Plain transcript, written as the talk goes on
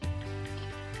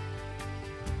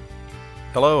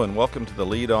Hello and welcome to the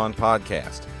Lead On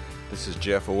Podcast. This is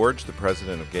Jeff Orge, the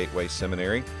president of Gateway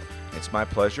Seminary. It's my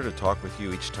pleasure to talk with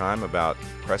you each time about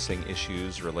pressing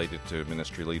issues related to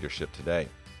ministry leadership today.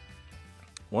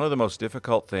 One of the most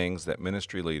difficult things that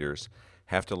ministry leaders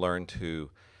have to learn to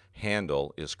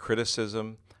handle is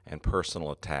criticism and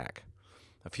personal attack.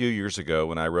 A few years ago,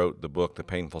 when I wrote the book, The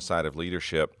Painful Side of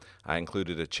Leadership, I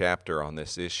included a chapter on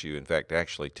this issue. In fact,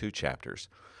 actually 2 chapters.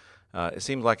 It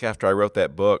seems like after I wrote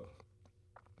that book,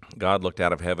 God looked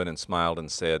out of heaven and smiled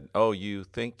and said, "Oh, you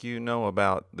think you know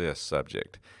about this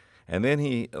subject." And then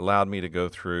he allowed me to go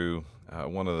through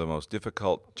one of the most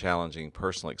difficult, challenging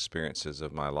personal experiences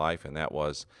of my life, and that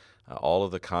was all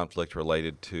of the conflict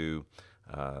related to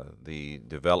the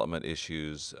development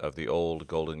issues of the old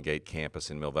Golden Gate campus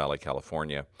in Mill Valley,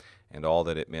 California, and all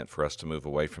that it meant for us to move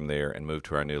away from there and move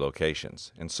to our new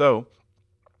locations. And so,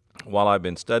 while I've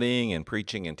been studying and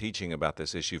preaching and teaching about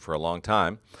this issue for a long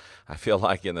time, I feel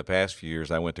like in the past few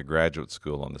years I went to graduate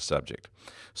school on the subject.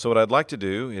 So what I'd like to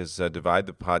do is divide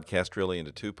the podcast really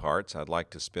into 2 parts. I'd like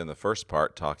to spend the first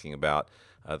part talking about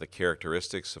the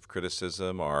characteristics of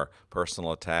criticism or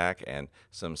personal attack and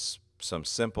some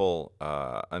simple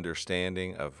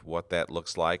understanding of what that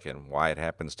looks like and why it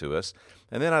happens to us.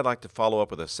 And then I'd like to follow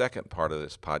up with a second part of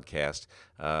this podcast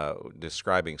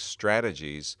describing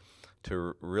strategies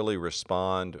to really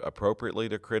respond appropriately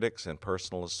to critics and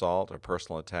personal assault or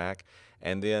personal attack,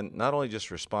 and then not only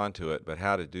just respond to it, but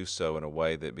how to do so in a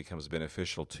way that becomes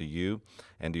beneficial to you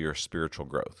and to your spiritual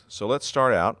growth. So let's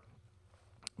start out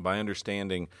by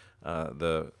understanding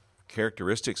the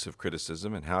characteristics of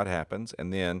criticism and how it happens,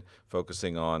 and then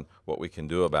focusing on what we can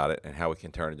do about it and how we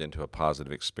can turn it into a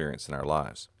positive experience in our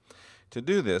lives. To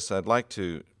do this, I'd like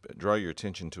to draw your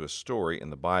attention to a story in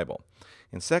the Bible.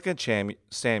 In 2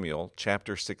 Samuel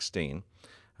chapter 16,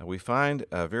 we find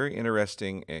a very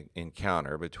interesting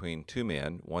encounter between 2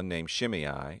 men, one named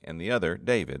Shimei and the other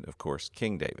David, of course,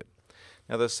 King David.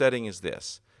 Now the setting is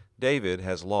this. David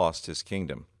has lost his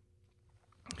kingdom.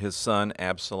 His son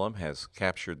Absalom has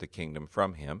captured the kingdom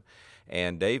from him,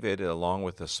 and David, along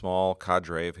with a small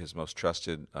cadre of his most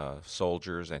trusted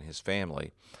soldiers and his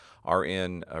family, are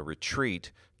in a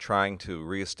retreat trying to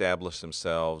reestablish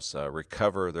themselves,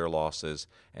 recover their losses,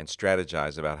 and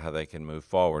strategize about how they can move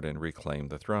forward and reclaim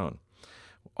the throne.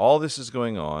 All this is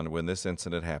going on when this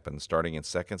incident happens, starting in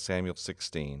 2 Samuel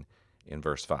 16 in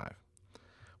verse 5.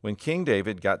 When King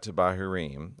David got to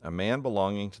Bahurim, a man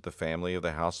belonging to the family of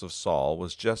the house of Saul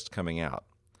was just coming out.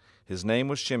 His name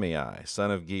was Shimei,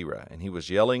 son of Gera, and he was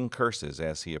yelling curses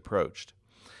as he approached.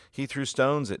 He threw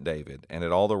stones at David and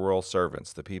at all the royal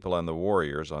servants, the people and the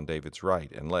warriors on David's right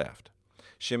and left.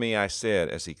 Shimei said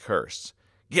as he cursed,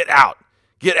 Get out,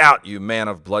 you man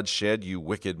of bloodshed, you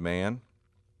wicked man!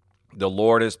 The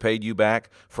Lord has paid you back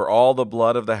for all the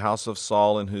blood of the house of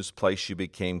Saul in whose place you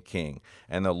became king,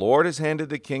 and the Lord has handed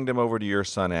the kingdom over to your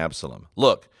son Absalom.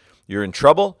 Look, you're in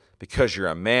trouble because you're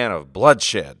a man of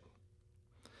bloodshed."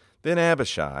 Then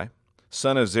Abishai,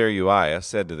 son of Zeruiah,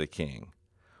 said to the king,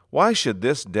 "Why should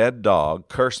this dead dog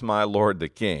curse my lord the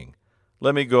king?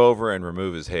 Let me go over and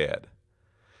remove his head."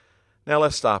 Now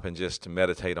let's stop and just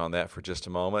meditate on that for just a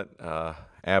moment.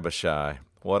 Abishai,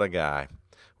 what a guy.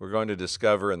 We're going to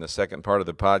discover in the second part of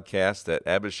the podcast that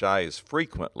Abishai is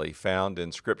frequently found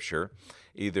in Scripture,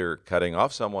 either cutting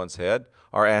off someone's head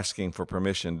or asking for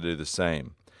permission to do the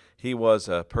same. He was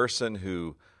a person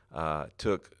who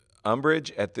took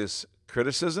umbrage at this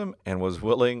criticism and was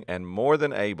willing and more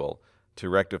than able to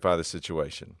rectify the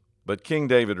situation. But King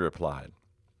David replied,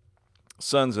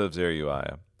 "Sons of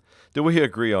Zeruiah, do we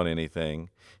agree on anything?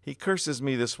 He curses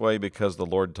me this way because the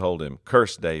Lord told him,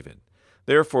 'Curse David.'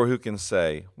 Therefore, who can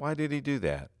say, 'Why did he do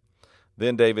that?'"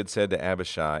 Then David said to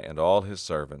Abishai and all his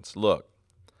servants, "Look,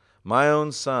 my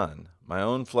own son, my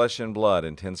own flesh and blood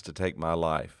intends to take my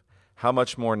life. How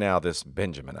much more now this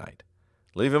Benjaminite?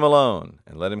 Leave him alone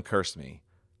and let him curse me.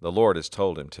 The Lord has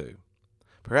told him to.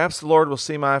 Perhaps the Lord will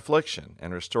see my affliction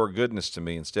and restore goodness to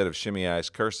me instead of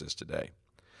Shimei's curses today."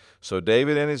 So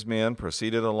David and his men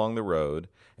proceeded along the road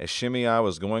as Shimei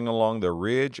was going along the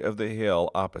ridge of the hill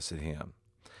opposite him.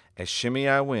 As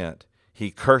Shimei went,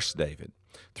 he cursed David,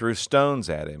 threw stones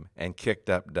at him, and kicked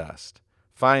up dust.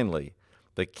 Finally,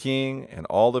 the king and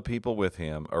all the people with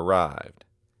him arrived,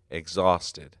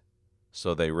 exhausted,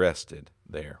 so they rested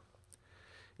there.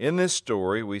 In this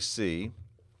story, we see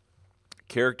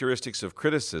characteristics of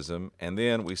criticism, and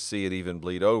then we see it even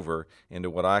bleed over into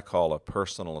what I call a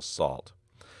personal assault.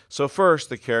 So first,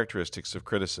 the characteristics of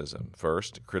criticism.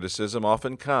 First, criticism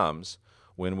often comes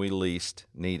when we least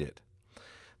need it.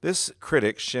 This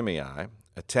critic, Shimei,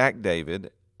 attacked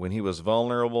David when he was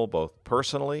vulnerable both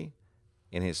personally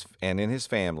in his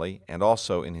family and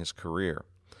also in his career.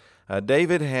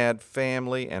 David had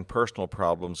family and personal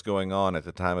problems going on at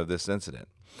the time of this incident.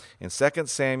 In 2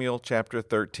 Samuel chapter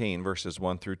 13, verses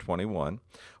 1 through 21,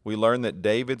 we learn that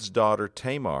David's daughter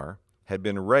Tamar had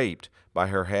been raped by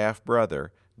her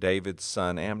half-brother, David's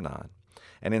son Amnon.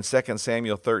 And in 2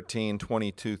 Samuel 13,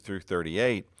 22 through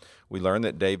 38, we learn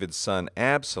that David's son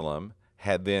Absalom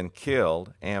had then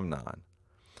killed Amnon.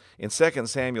 In 2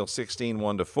 Samuel 16,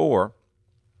 1-4,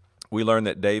 we learn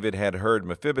that David had heard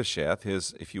Mephibosheth,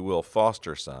 his, if you will,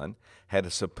 foster son,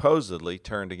 had supposedly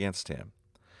turned against him.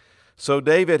 So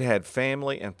David had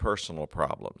family and personal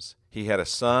problems. He had a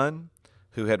son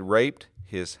who had raped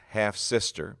his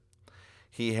half-sister.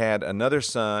 He had another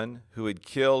son who had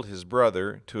killed his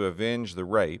brother to avenge the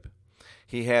rape.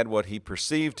 He had what he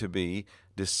perceived to be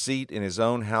deceit in his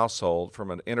own household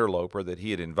from an interloper that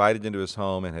he had invited into his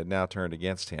home and had now turned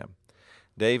against him.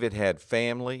 David had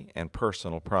family and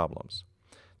personal problems.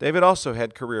 David also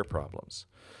had career problems.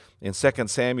 In 2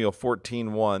 Samuel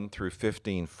 14:1 through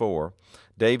 15:4,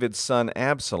 David's son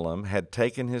Absalom had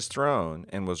taken his throne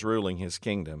and was ruling his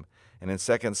kingdom. And in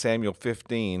 2 Samuel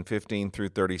 15 through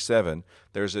 37,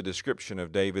 there's a description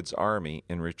of David's army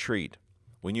in retreat.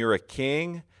 When you're a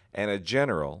king and a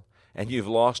general, and you've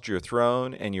lost your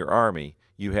throne and your army,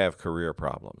 you have career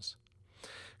problems.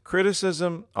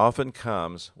 Criticism often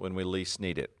comes when we least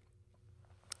need it.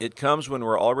 It comes when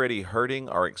we're already hurting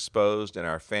or exposed in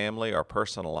our family or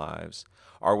personal lives,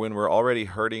 or when we're already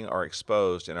hurting or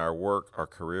exposed in our work or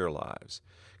career lives.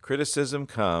 Criticism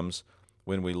comes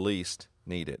when we least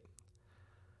need it.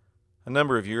 A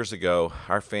number of years ago,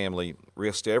 our family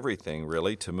risked everything,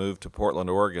 really, to move to Portland,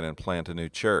 Oregon and plant a new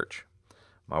church.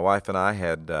 My wife and I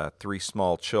had 3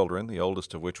 small children, the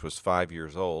oldest of which was 5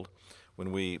 years old,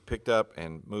 when we picked up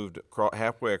and moved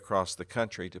halfway across the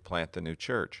country to plant the new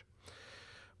church.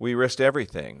 We risked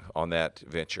everything on that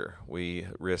venture. We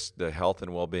risked the health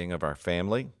and well-being of our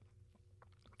family.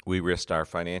 We risked our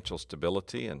financial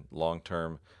stability and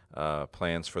long-term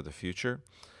plans for the future.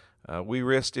 We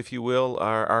risked, if you will,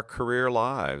 our career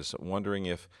lives, wondering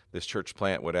if this church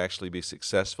plant would actually be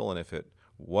successful, and if it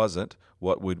wasn't,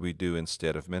 what would we do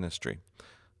instead of ministry?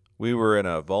 We were in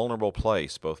a vulnerable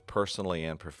place, both personally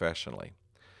and professionally.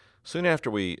 Soon after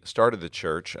we started the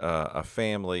church, a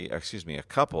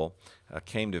couple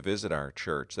came to visit our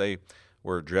church. They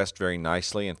were dressed very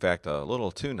nicely, in fact, a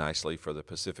little too nicely for the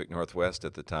Pacific Northwest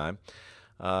at the time.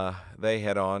 They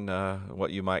had on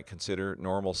what you might consider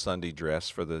normal Sunday dress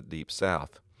for the Deep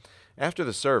South. After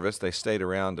the service, they stayed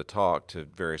around to talk to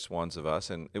various ones of us,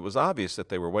 and it was obvious that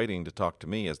they were waiting to talk to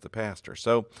me as the pastor.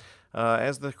 So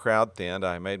as the crowd thinned,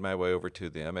 I made my way over to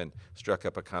them and struck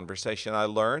up a conversation. I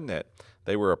learned that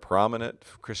they were a prominent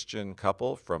Christian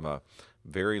couple from a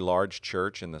very large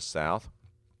church in the South.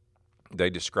 They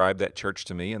described that church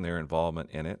to me and their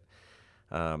involvement in it.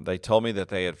 They told me that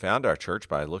they had found our church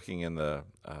by looking in the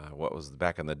what was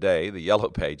back in the day, the Yellow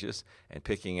Pages, and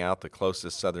picking out the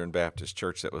closest Southern Baptist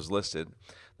church that was listed.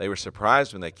 They were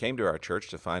surprised when they came to our church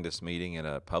to find us meeting in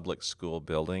a public school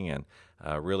building, and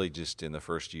really just in the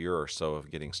first year or so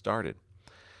of getting started.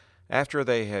 After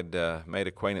they had made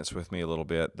acquaintance with me a little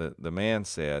bit, the man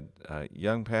said,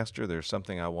 "Young pastor, there's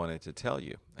something I wanted to tell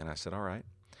you." And I said, "All right."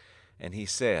 And he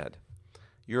said,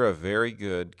 "You're a very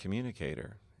good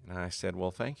communicator." And I said,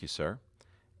 "Well, thank you, sir."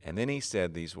 And then he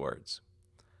said these words,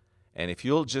 "And if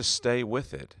you'll just stay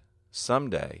with it,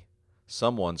 someday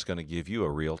someone's going to give you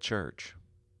a real church."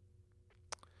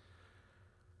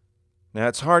 Now,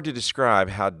 it's hard to describe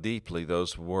how deeply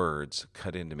those words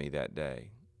cut into me that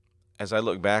day. As I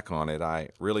look back on it, I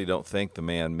really don't think the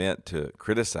man meant to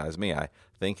criticize me. I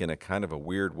think in a kind of a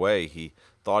weird way, he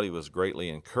thought he was greatly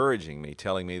encouraging me,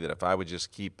 telling me that if I would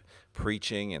just keep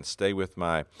preaching and stay with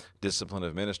my discipline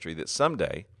of ministry, that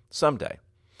someday,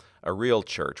 a real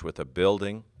church with a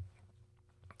building,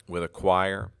 with a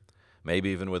choir, maybe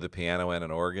even with a piano and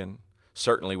an organ,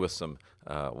 certainly with some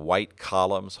white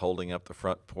columns holding up the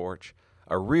front porch,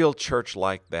 a real church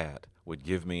like that would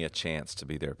give me a chance to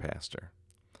be their pastor.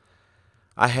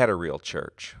 I had a real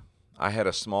church. I had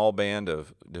a small band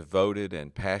of devoted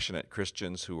and passionate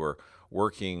Christians who were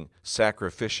working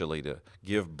sacrificially to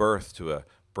give birth to a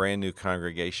brand new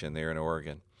congregation there in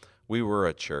Oregon. We were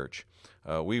a church.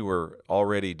 We were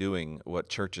already doing what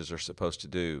churches are supposed to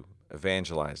do,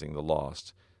 evangelizing the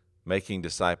lost, making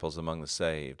disciples among the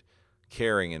saved,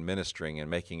 caring and ministering and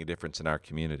making a difference in our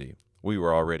community. We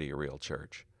were already a real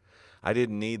church. I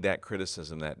didn't need that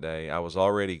criticism that day. I was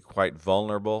already quite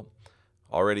vulnerable,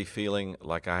 already feeling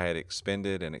like I had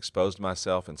expended and exposed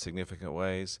myself in significant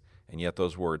ways, and yet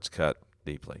those words cut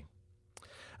deeply.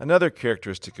 Another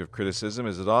characteristic of criticism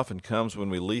is it often comes when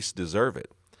we least deserve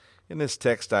it. In this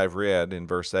text I've read in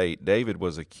verse 8, David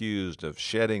was accused of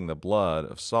shedding the blood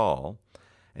of Saul,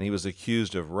 and he was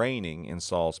accused of reigning in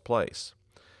Saul's place.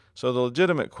 So the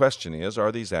legitimate question is,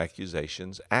 are these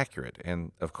accusations accurate?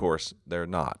 And of course, they're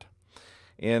not.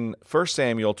 In 1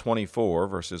 Samuel 24,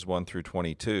 verses 1 through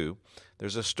 22,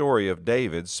 there's a story of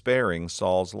David sparing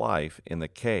Saul's life in the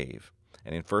cave.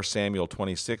 And in 1 Samuel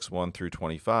 26, 1 through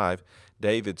 25,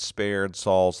 David spared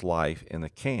Saul's life in the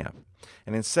camp.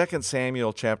 And in 2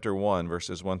 Samuel chapter 1,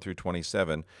 verses 1 through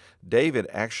 27, David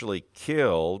actually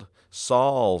killed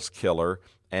Saul's killer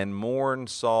and mourned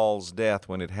Saul's death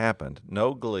when it happened.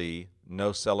 No glee,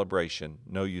 no celebration,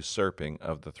 no usurping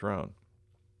of the throne.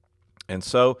 And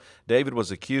so David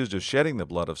was accused of shedding the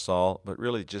blood of Saul, but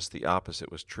really just the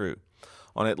opposite was true.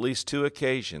 On at least 2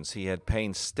 occasions, he had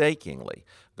painstakingly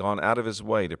gone out of his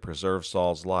way to preserve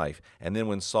Saul's life, and then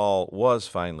when Saul was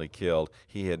finally killed,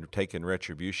 he had taken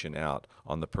retribution out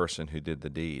on the person who did the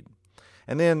deed.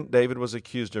 And then David was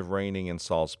accused of reigning in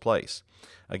Saul's place.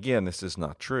 Again, this is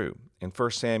not true. In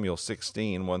 1 Samuel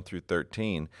 16, 1 through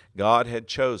 13, God had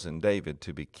chosen David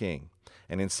to be king.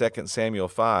 And in 2 Samuel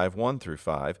 5, 1 through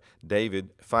 5,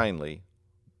 David finally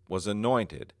was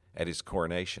anointed at his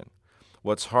coronation.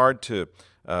 What's hard to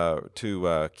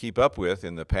keep up with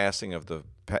in the passing of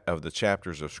the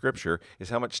chapters of Scripture is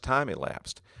how much time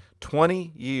elapsed.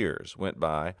 20 years went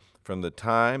by from the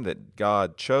time that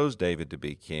God chose David to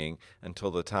be king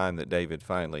until the time that David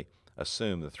finally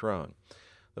assumed the throne.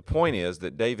 The point is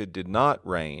that David did not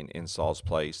reign in Saul's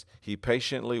place. He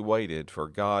patiently waited for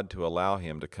God to allow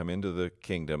him to come into the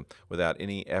kingdom without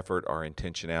any effort or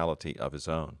intentionality of his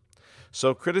own.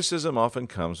 So criticism often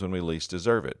comes when we least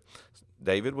deserve it.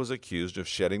 David was accused of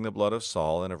shedding the blood of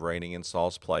Saul and of reigning in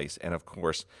Saul's place, and of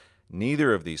course,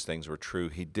 neither of these things were true.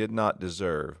 He did not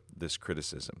deserve this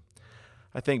criticism.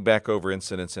 I think back over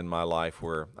incidents in my life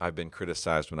where I've been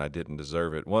criticized when I didn't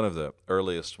deserve it. One of the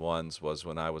earliest ones was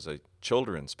when I was a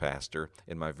children's pastor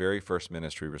in my very first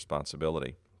ministry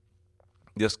responsibility.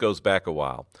 This goes back a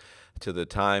while, to the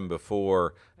time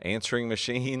before answering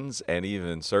machines and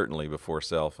even certainly before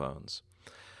cell phones.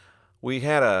 We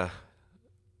had a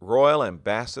Royal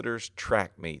Ambassadors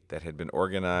track meet that had been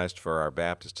organized for our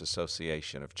Baptist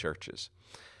Association of Churches.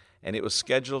 And it was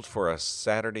scheduled for a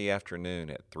Saturday afternoon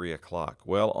at 3 o'clock.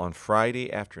 Well, on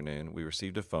Friday afternoon, we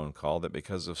received a phone call that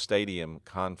because of stadium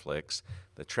conflicts,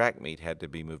 the track meet had to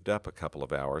be moved up a couple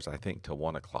of hours, I think till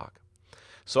 1 o'clock.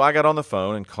 So I got on the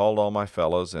phone and called all my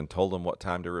fellows and told them what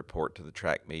time to report to the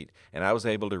track meet, and I was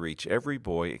able to reach every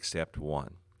boy except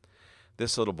one.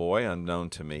 This little boy,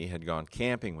 unknown to me, had gone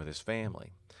camping with his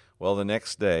family. Well, the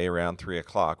next day, around 3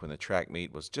 o'clock, when the track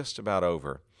meet was just about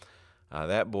over,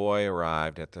 that boy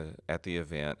arrived at the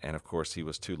event, and of course he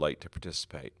was too late to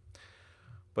participate.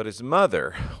 But his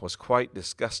mother was quite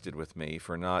disgusted with me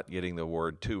for not getting the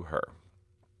word to her.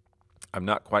 I'm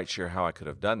not quite sure how I could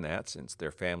have done that, since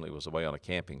their family was away on a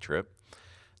camping trip.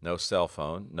 No cell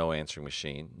phone, no answering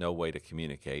machine, no way to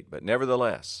communicate, but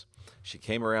nevertheless, she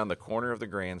came around the corner of the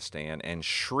grandstand and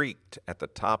shrieked at the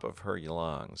top of her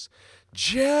lungs,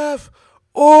 "Jeff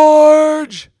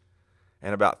Iorg!"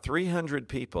 And about 300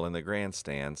 people in the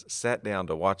grandstands sat down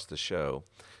to watch the show.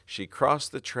 She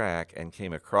crossed the track and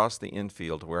came across the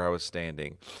infield where I was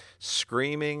standing,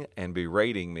 screaming and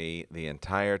berating me the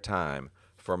entire time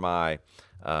for my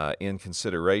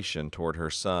inconsideration toward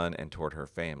her son and toward her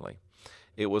family.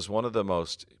 It was one of the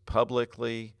most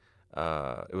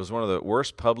it was one of the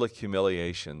worst public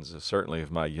humiliations, certainly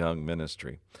of my young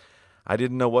ministry. I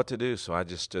didn't know what to do, so I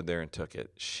just stood there and took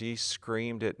it. She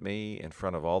screamed at me in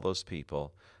front of all those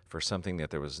people for something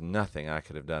that there was nothing I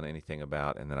could have done anything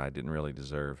about and that I didn't really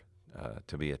deserve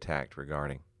to be attacked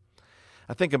regarding.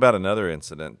 I think about another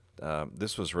incident.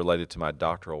 This was related to my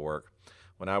doctoral work.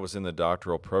 When I was in the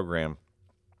doctoral program,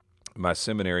 my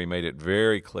seminary made it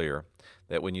very clear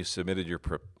that when you submitted your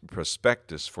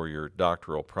prospectus for your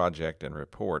doctoral project and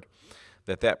report,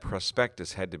 that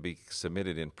prospectus had to be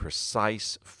submitted in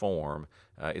precise form.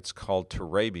 It's called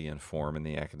Turabian form in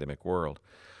the academic world.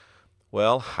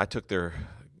 Well, I took their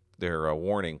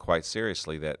warning quite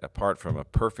seriously that apart from a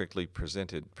perfectly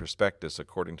presented prospectus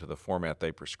according to the format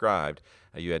they prescribed,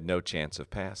 you had no chance of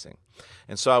passing.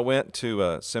 And so I went to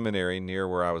a seminary near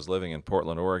where I was living in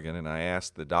Portland, Oregon, and I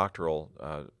asked the doctoral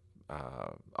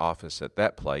office at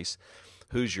that place,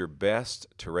 who's your best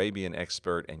Turabian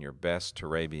expert and your best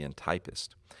Turabian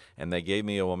typist? And they gave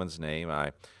me a woman's name.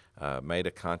 I made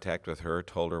a contact with her,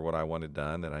 told her what I wanted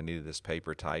done, that I needed this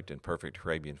paper typed in perfect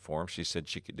Turabian form. She said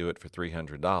she could do it for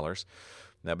 $300.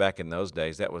 Now, back in those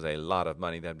days, that was a lot of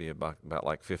money. That'd be about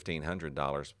like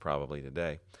 $1,500 probably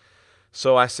today.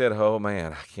 So I said, oh,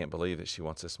 man, I can't believe that she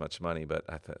wants this much money. But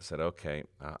I said, okay,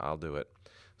 I'll do it.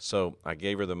 So I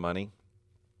gave her the money,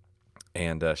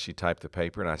 and she typed the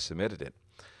paper, and I submitted it.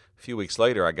 A few weeks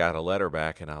later, I got a letter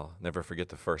back, and I'll never forget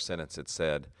the first sentence. It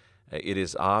said, "It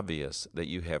is obvious that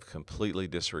you have completely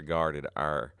disregarded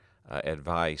our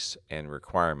advice and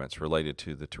requirements related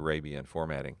to the Turabian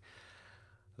formatting."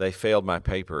 They failed my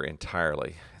paper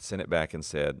entirely. I sent it back and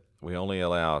said, "We only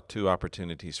allow 2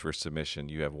 opportunities for submission.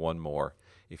 You have 1 more.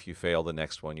 If you fail the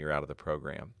next one, you're out of the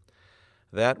program."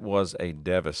 That was a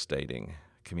devastating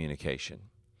communication.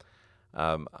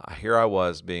 Here I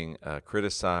was being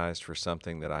criticized for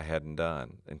something that I hadn't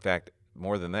done. In fact,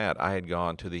 more than that, I had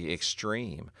gone to the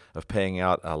extreme of paying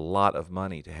out a lot of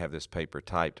money to have this paper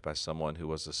typed by someone who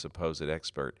was a supposed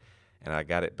expert, and I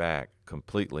got it back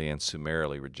completely and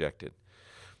summarily rejected.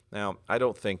 Now, I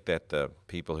don't think that the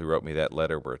people who wrote me that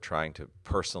letter were trying to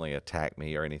personally attack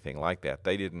me or anything like that.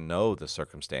 They didn't know the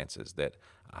circumstances that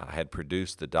I had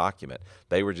produced the document.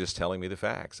 They were just telling me the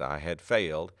facts. I had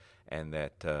failed, and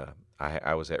that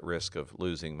I was at risk of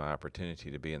losing my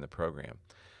opportunity to be in the program.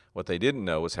 What they didn't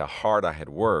know was how hard I had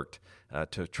worked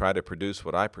to try to produce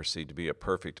what I perceived to be a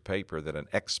perfect paper that an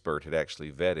expert had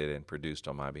actually vetted and produced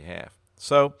on my behalf.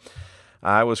 So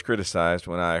I was criticized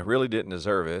when I really didn't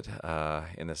deserve it,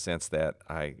 in the sense that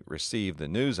I received the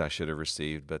news I should have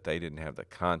received, but they didn't have the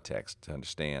context to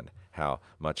understand how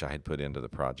much I had put into the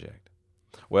project.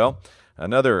 Well,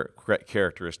 another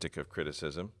characteristic of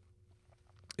criticism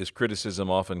is criticism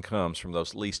often comes from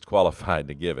those least qualified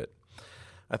to give it.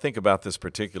 I think about this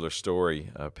particular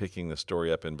story, picking the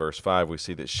story up in verse 5, we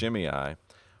see that Shimei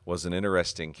was an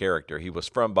interesting character. He was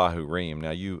from Bahurim.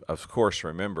 Now, you, of course,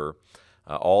 remember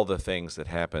all the things that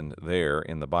happened there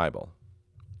in the Bible.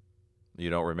 You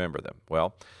don't remember them.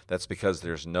 Well, that's because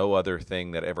there's no other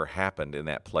thing that ever happened in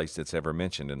that place that's ever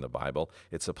mentioned in the Bible.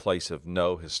 It's a place of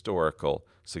no historical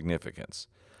significance.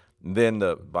 Then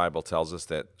the Bible tells us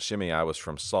that Shimei was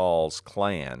from Saul's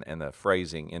clan, and the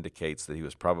phrasing indicates that he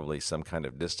was probably some kind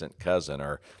of distant cousin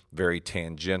or very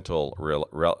tangentially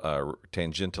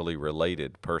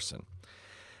related person.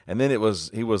 And then he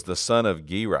was the son of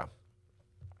Gera.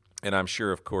 And I'm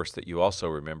sure, of course, that you also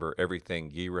remember everything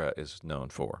Gera is known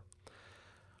for.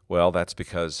 Well, that's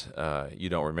because you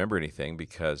don't remember anything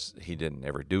because he didn't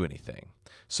ever do anything.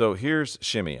 So here's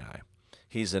Shimei.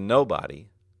 He's a nobody,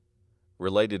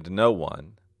 related to no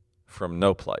one, from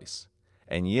no place.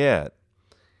 And yet,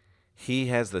 he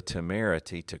has the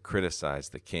temerity to criticize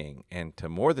the king, and to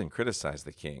more than criticize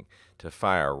the king, to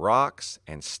fire rocks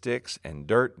and sticks and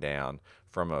dirt down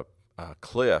from a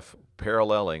cliff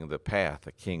paralleling the path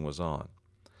the king was on.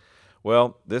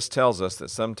 Well, this tells us that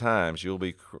sometimes you'll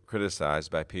be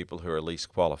criticized by people who are least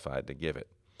qualified to give it.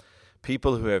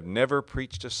 People who have never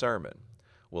preached a sermon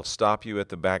will stop you at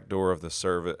the back door of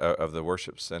the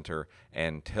worship center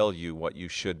and tell you what you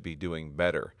should be doing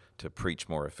better to preach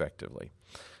more effectively.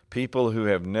 People who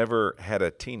have never had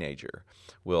a teenager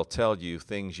will tell you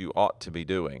things you ought to be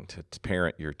doing to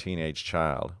parent your teenage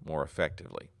child more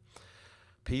effectively.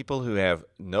 People who have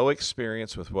no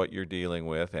experience with what you're dealing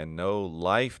with and no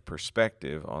life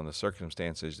perspective on the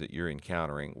circumstances that you're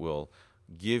encountering will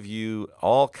give you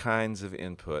all kinds of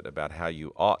input about how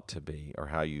you ought to be or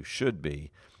how you should be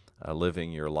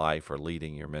living your life or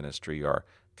leading your ministry or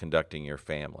conducting your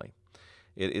family.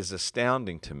 It is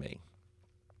astounding to me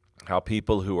how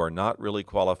people who are not really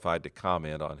qualified to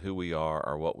comment on who we are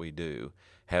or what we do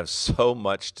have so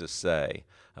much to say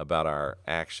about our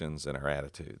actions and our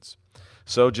attitudes.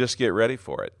 So just get ready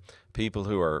for it. People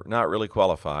who are not really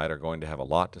qualified are going to have a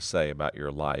lot to say about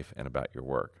your life and about your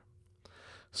work.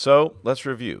 So let's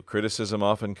review. Criticism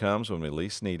often comes when we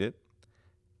least need it,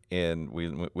 and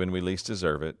when we least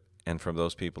deserve it, and from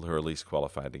those people who are least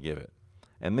qualified to give it.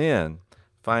 And then,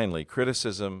 finally,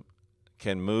 criticism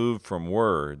can move from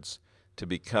words to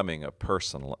becoming a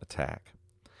personal attack.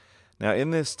 Now,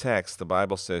 in this text, the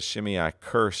Bible says Shimei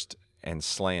cursed and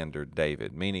slandered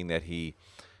David, meaning that he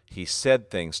said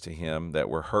things to him that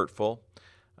were hurtful,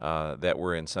 that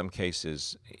were in some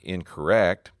cases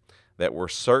incorrect, that were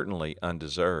certainly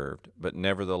undeserved, but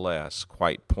nevertheless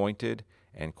quite pointed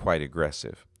and quite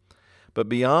aggressive. But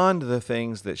beyond the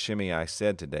things that Shimei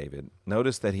said to David,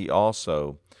 notice that he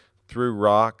also threw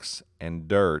rocks and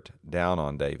dirt down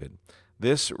on David.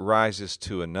 This rises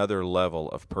to another level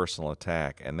of personal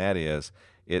attack, and that is,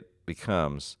 it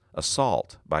becomes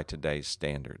assault by today's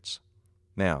standards.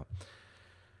 Now,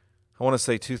 I want to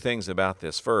say 2 things about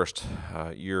this. First,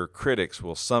 your critics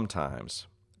will sometimes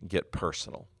get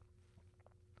personal.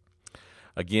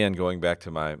 Again, going back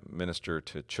to my minister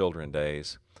to children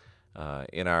days,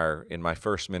 in my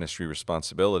first ministry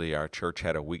responsibility, our church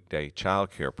had a weekday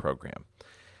child care program.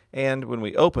 And when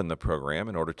we opened the program,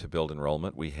 in order to build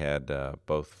enrollment, we had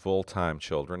both full-time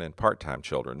children and part-time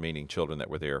children, meaning children that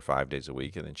were there 5 days a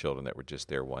week and then children that were just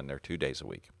there 1 or 2 days a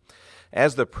week.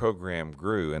 As the program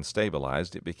grew and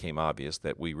stabilized, it became obvious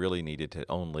that we really needed to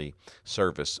only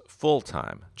service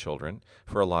full-time children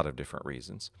for a lot of different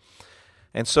reasons.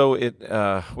 And so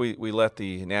we let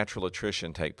the natural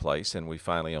attrition take place, and we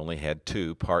finally only had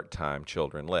 2 part-time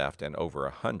children left and over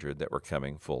 100 that were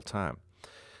coming full-time.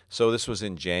 So this was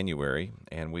in January,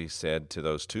 and we said to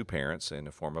those 2 parents in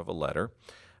the form of a letter,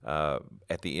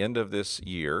 at the end of this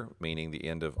year, meaning the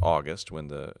end of August, when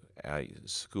the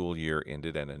school year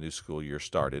ended and a new school year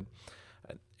started,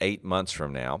 8 months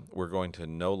from now, we're going to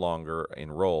no longer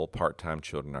enroll part-time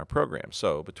children in our program.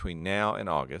 So between now and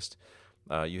August,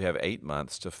 you have 8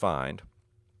 months to find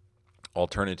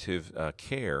alternative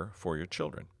care for your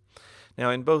children. Now,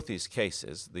 in both these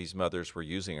cases, these mothers were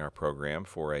using our program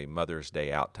for a Mother's Day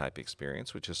Out type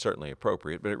experience, which is certainly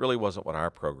appropriate, but it really wasn't what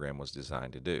our program was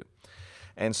designed to do.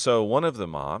 And so one of the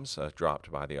moms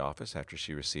dropped by the office after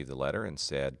she received the letter and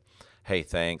said, "Hey,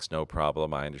 thanks, no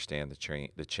problem. I understand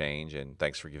the change, and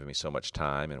thanks for giving me so much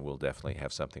time, and we'll definitely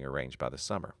have something arranged by the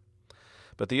summer."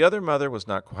 But the other mother was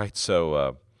not quite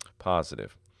so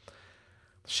positive.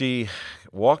 She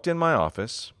walked in my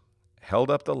office,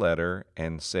 held up the letter,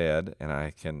 and said, and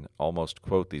I can almost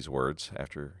quote these words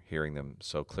after hearing them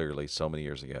so clearly so many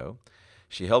years ago.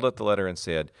 She held up the letter and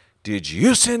said, "Did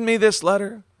you send me this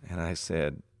letter?" And I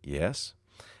said, "Yes."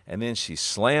 And then she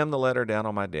slammed the letter down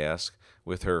on my desk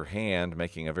with her hand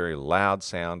making a very loud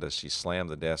sound as she slammed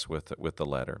the desk with the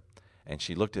letter. And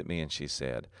she looked at me and she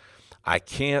said, "I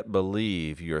can't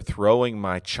believe you're throwing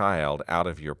my child out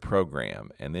of your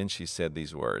program." And then she said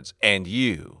these words, and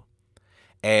you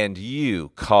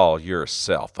call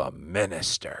yourself a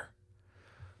minister."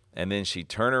 And then she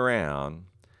turned around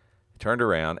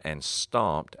and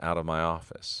stomped out of my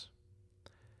office.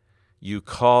 "You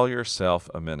call yourself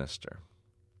a minister."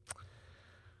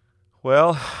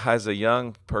 Well, as a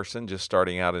young person just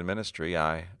starting out in ministry,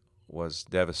 I was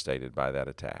devastated by that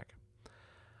attack.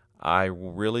 I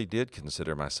really did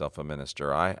consider myself a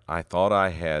minister. I thought I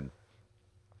had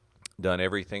done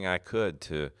everything I could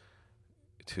to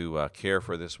care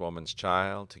for this woman's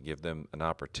child, to give them an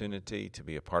opportunity to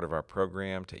be a part of our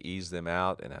program, to ease them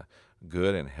out in a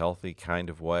good and healthy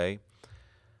kind of way.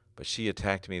 But she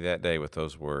attacked me that day with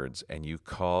those words, "And you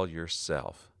call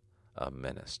yourself a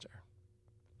minister."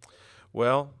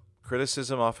 Well,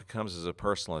 criticism often comes as a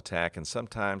personal attack, and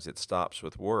sometimes it stops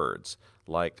with words,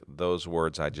 like those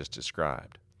words I just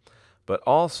described. But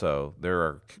also, there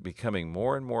are becoming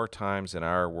more and more times in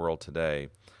our world today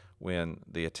when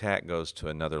the attack goes to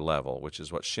another level, which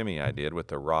is what Shimei did with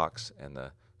the rocks and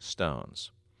the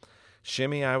stones.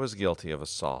 Shimei was guilty of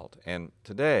assault, and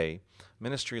today,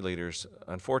 ministry leaders,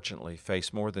 unfortunately,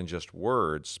 face more than just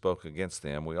words spoke against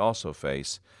them. We also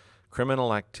face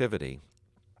criminal activity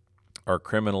or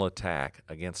criminal attack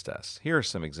against us. Here are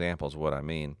some examples of what I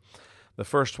mean. The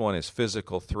first one is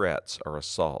physical threats or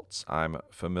assaults. I'm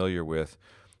familiar with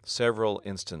several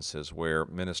instances where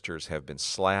ministers have been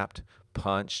slapped,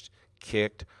 punched,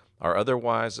 kicked, or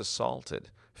otherwise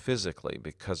assaulted physically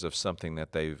because of something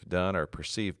that they've done or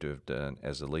perceived to have done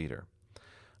as a leader.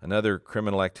 Another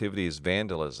criminal activity is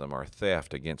vandalism or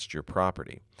theft against your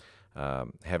property,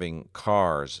 having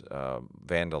cars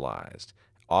vandalized,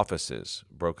 offices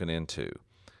broken into,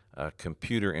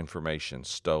 computer information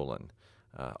stolen.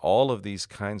 All of these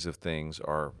kinds of things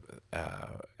are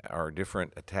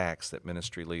different attacks that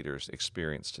ministry leaders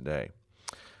experience today.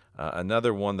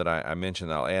 Another one that I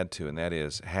mentioned I'll add to, and that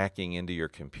is hacking into your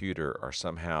computer or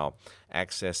somehow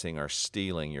accessing or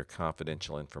stealing your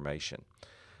confidential information.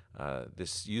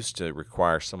 This used to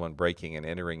require someone breaking and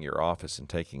entering your office and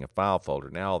taking a file folder.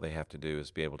 Now all they have to do is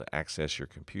be able to access your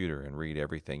computer and read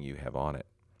everything you have on it.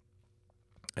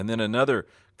 And then another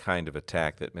kind of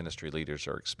attack that ministry leaders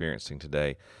are experiencing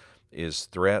today is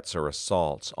threats or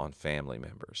assaults on family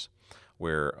members,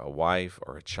 where a wife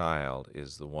or a child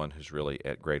is the one who's really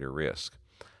at greater risk.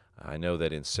 I know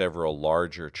that in several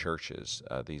larger churches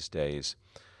these days,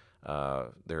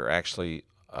 there are actually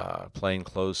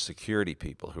plainclothes security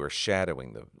people who are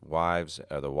shadowing the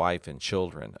wife and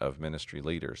children of ministry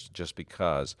leaders just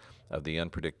because of the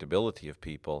unpredictability of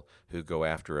people who go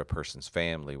after a person's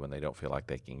family when they don't feel like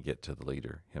they can get to the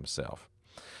leader himself.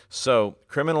 So,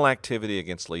 criminal activity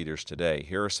against leaders today.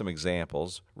 Here are some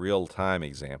examples, real-time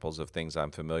examples of things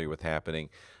I'm familiar with happening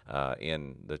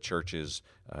in the churches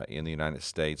in the United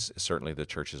States, certainly the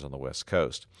churches on the West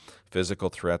Coast. Physical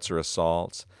threats or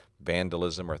assaults,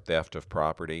 vandalism or theft of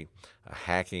property,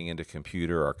 hacking into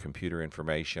computer or computer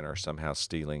information, or somehow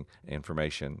stealing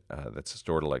information that's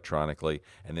stored electronically,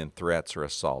 and then threats or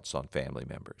assaults on family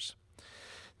members.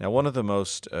 Now, one of the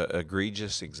most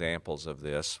egregious examples of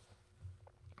this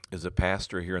is a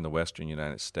pastor here in the western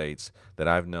United States that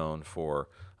I've known for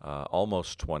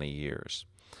almost 20 years.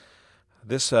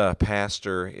 This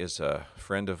pastor is a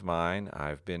friend of mine.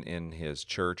 I've been in his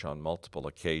church on multiple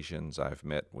occasions. I've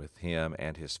met with him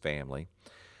and his family.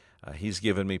 He's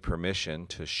given me permission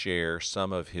to share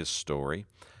some of his story.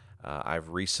 I've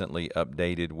recently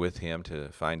updated with him to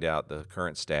find out the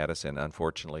current status, and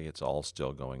unfortunately, it's all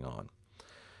still going on.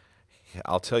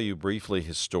 I'll tell you briefly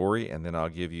his story, and then I'll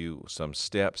give you some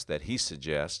steps that he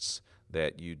suggests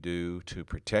that you do to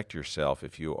protect yourself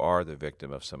if you are the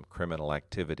victim of some criminal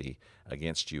activity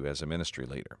against you as a ministry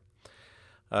leader.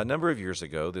 A number of years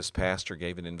ago, this pastor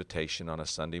gave an invitation on a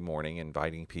Sunday morning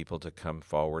inviting people to come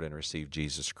forward and receive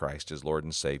Jesus Christ as Lord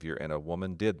and Savior, and a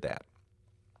woman did that.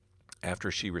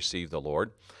 After she received the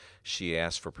Lord, she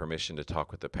asked for permission to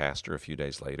talk with the pastor a few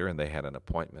days later, and they had an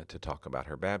appointment to talk about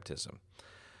her baptism.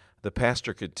 The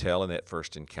pastor could tell in that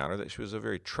first encounter that she was a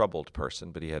very troubled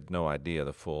person, but he had no idea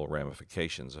the full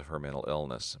ramifications of her mental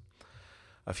illness.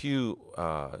 A few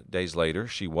days later,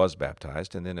 she was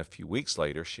baptized, and then a few weeks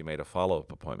later, she made a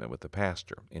follow-up appointment with the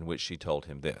pastor in which she told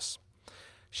him this.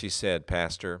 She said,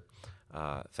 "Pastor,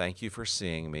 thank you for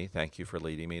seeing me. Thank you for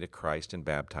leading me to Christ and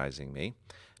baptizing me.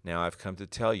 Now I've come to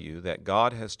tell you that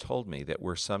God has told me that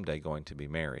we're someday going to be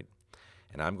married.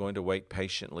 And I'm going to wait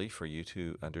patiently for you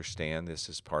to understand this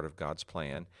is part of God's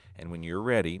plan. And when you're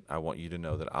ready, I want you to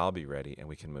know that I'll be ready and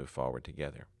we can move forward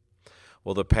together."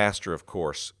 Well, the pastor, of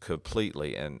course,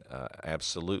 completely and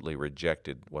absolutely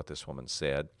rejected what this woman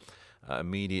said,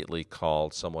 immediately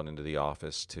called someone into the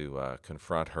office to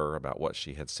confront her about what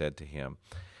she had said to him,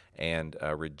 and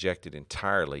rejected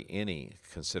entirely any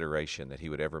consideration that he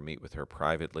would ever meet with her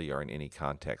privately or in any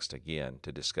context again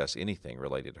to discuss anything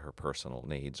related to her personal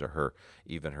needs or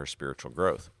even her spiritual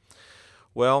growth.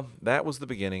 Well, that was the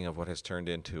beginning of what has turned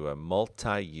into a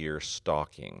multi-year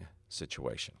stalking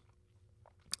situation.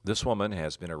 This woman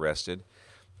has been arrested,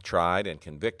 tried, and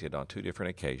convicted on 2 different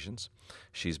occasions.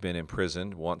 She's been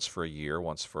imprisoned once for a year,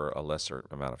 once for a lesser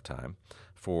amount of time,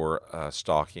 for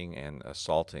stalking and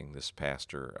assaulting this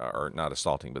pastor, or not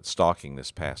assaulting, but stalking this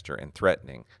pastor and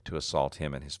threatening to assault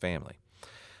him and his family.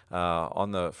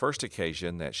 On the first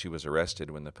occasion that she was arrested,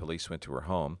 when the police went to her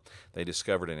home, they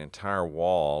discovered an entire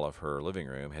wall of her living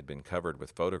room had been covered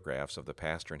with photographs of the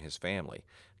pastor and his family,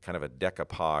 kind of a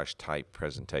decoupage type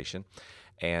presentation.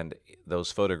 And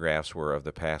those photographs were of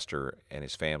the pastor and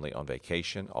his family on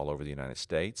vacation all over the United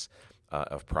States,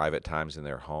 of private times in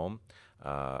their home,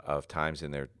 of times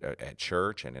in at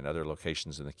church and in other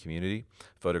locations in the community,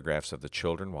 photographs of the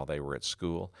children while they were at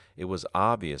school. It was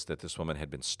obvious that this woman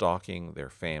had been stalking their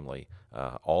family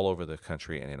all over the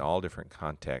country and in all different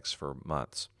contexts for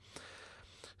months.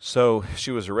 So she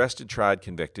was arrested, tried,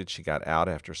 convicted. She got out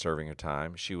after serving her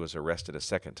time. She was arrested a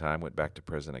second time, went back to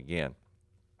prison again.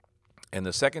 And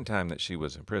the second time that she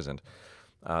was imprisoned,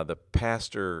 the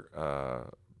pastor,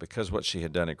 because what she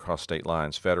had done had crossed state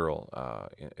lines, federal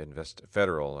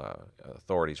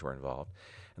authorities were involved.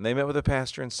 And they met with the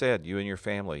pastor and said, "You and your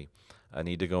family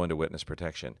need to go into witness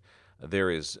protection.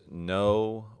 There is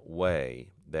no way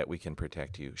that we can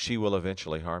protect you. She will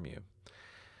eventually harm you."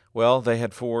 Well, they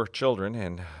had 4 children,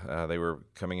 and they were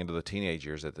coming into the teenage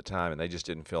years at the time, and they just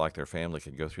didn't feel like their family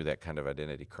could go through that kind of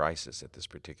identity crisis at this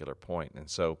particular point. And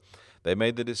so they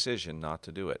made the decision not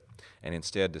to do it, and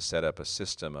instead to set up a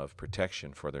system of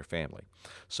protection for their family.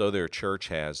 So their church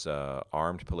has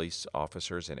armed police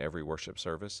officers in every worship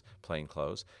service, plain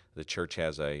clothes. The church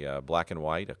has a black and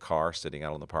white, a car sitting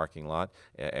out on the parking lot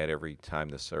at every time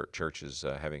the church is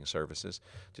having services,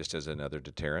 just as another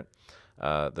deterrent.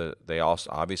 They also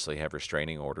obviously have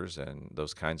restraining orders and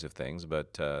those kinds of things,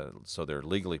 but so they're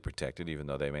legally protected, even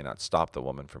though they may not stop the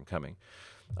woman from coming.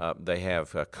 They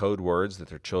have code words that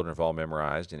their children have all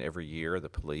memorized, and every year the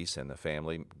police and the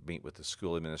family meet with the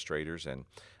school administrators and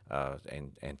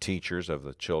teachers of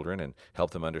the children and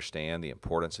help them understand the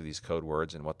importance of these code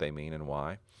words and what they mean and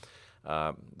why.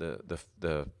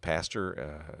 The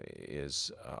pastor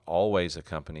is always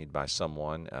accompanied by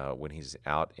someone when he's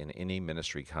out in any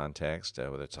ministry context,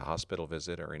 whether it's a hospital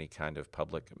visit or any kind of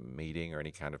public meeting or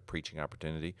any kind of preaching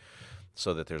opportunity,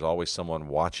 so that there's always someone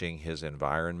watching his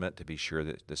environment to be sure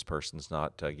that this person's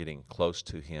not getting close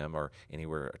to him or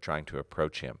anywhere trying to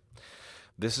approach him.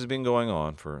 This has been going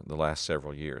on for the last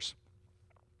several years,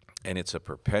 and it's a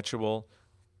perpetual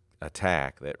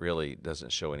attack that really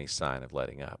doesn't show any sign of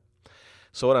letting up.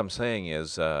 So what I'm saying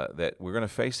is that we're going to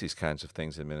face these kinds of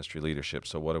things in ministry leadership.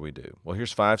 So what do we do? Well,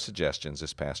 here's 5 suggestions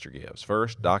this pastor gives.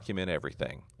 First, document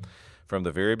everything. From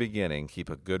the very beginning, keep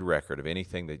a good record of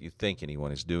anything that you think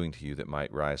anyone is doing to you that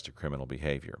might rise to criminal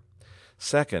behavior.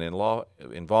 Second,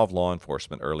 involve law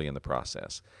enforcement early in the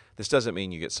process. This doesn't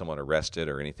mean you get someone arrested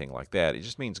or anything like that. It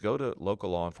just means go to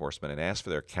local law enforcement and ask for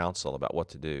their counsel about what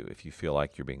to do if you feel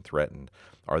like you're being threatened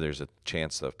or there's a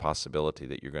chance of possibility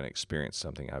that you're going to experience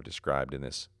something I've described in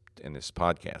this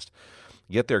podcast.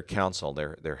 Get their counsel,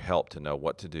 their help to know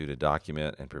what to do to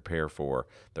document and prepare for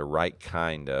the right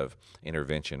kind of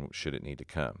intervention should it need to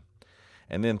come.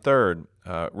 And then third,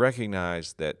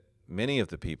 recognize that many of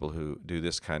the people who do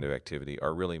this kind of activity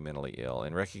are really mentally ill,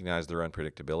 and recognize their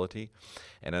unpredictability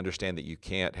and understand that you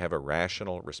can't have a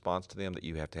rational response to them, that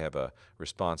you have to have a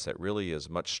response that really is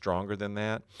much stronger than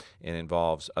that and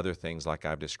involves other things like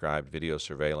I've described: video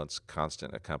surveillance,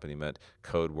 constant accompaniment,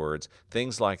 code words,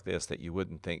 things like this that you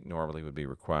wouldn't think normally would be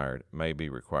required, may be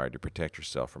required to protect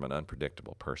yourself from an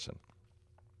unpredictable person.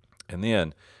 And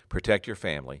then protect your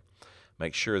family.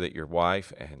 Make sure that your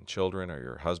wife and children or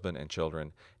your husband and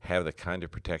children have the kind of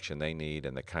protection they need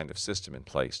and the kind of system in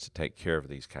place to take care of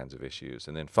these kinds of issues.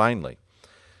 And then finally,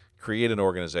 create an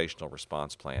organizational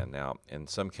response plan. Now, in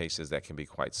some cases, that can be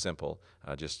quite simple.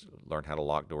 Just learn how to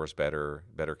lock doors better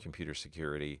computer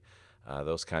security,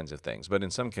 those kinds of things. But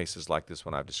in some cases, like this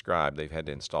one I've described, they've had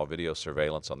to install video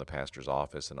surveillance on the pastor's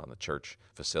office and on the church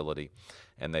facility,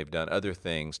 and they've done other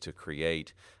things to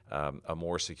create a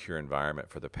more secure environment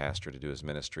for the pastor to do his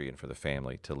ministry and for the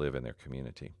family to live in their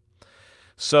community.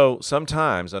 So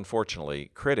sometimes,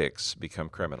 unfortunately, critics become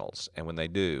criminals, and when they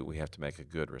do, we have to make a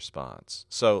good response.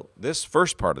 So this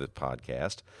first part of the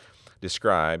podcast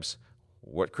describes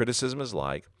what criticism is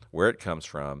like, where it comes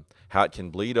from, how it can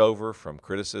bleed over from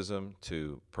criticism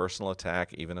to personal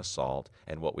attack, even assault,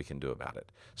 and what we can do about it.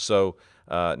 So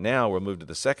now we'll move to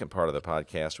the second part of the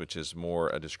podcast, which is more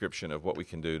a description of what we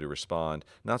can do to respond,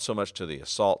 not so much to the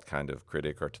assault kind of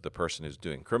critic or to the person who's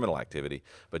doing criminal activity,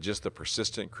 but just the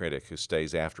persistent critic who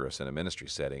stays after us in a ministry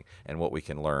setting, and what we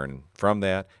can learn from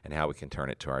that and how we can turn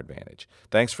it to our advantage.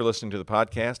 Thanks for listening to the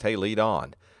podcast. Hey, lead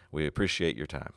on. We appreciate your time.